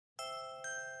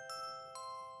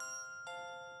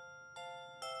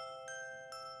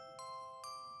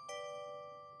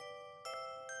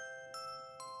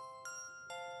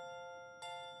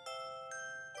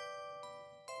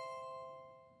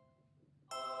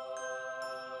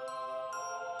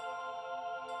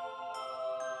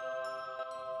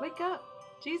Wake up!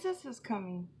 Jesus is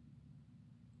coming.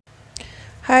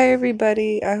 Hi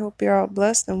everybody, I hope you're all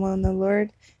blessed and well in the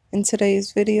Lord. In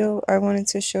today's video, I wanted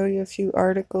to show you a few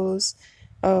articles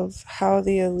of how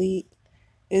the elite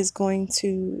is going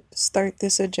to start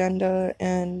this agenda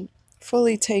and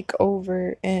fully take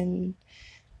over and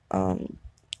um,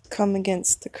 come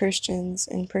against the Christians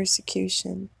in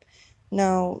persecution.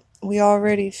 Now, we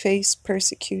already face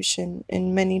persecution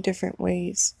in many different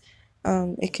ways.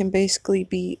 It can basically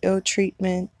be ill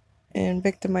treatment and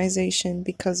victimization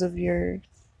because of your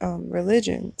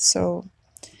religion. So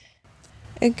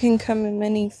it can come in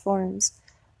many forms.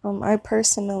 I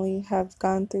personally have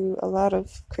gone through a lot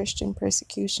of Christian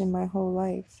persecution my whole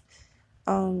life.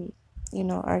 Um,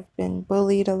 I've been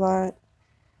bullied a lot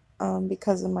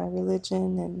because of my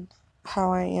religion and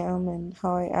how I am and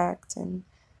how I act, and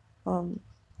um,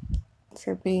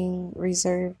 for being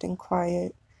reserved and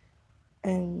quiet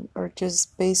and or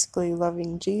just basically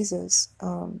loving Jesus.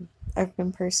 I've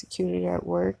been persecuted at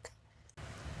work.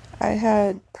 I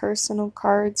had personal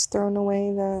cards thrown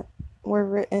away that were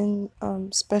written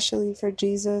specially for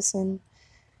Jesus, and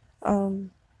um,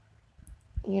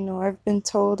 I've been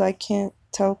told I can't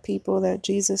tell people that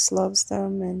Jesus loves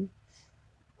them, and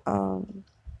um,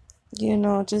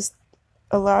 just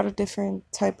a lot of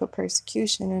different type of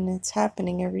persecution, and it's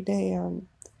happening every day.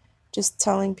 Just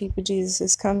telling people Jesus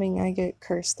is coming, I get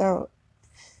cursed out.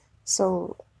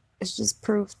 So it's just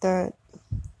proof that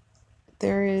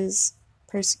there is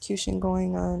persecution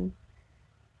going on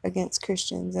against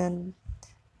Christians, and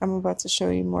I'm about to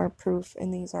show you more proof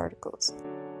in these articles.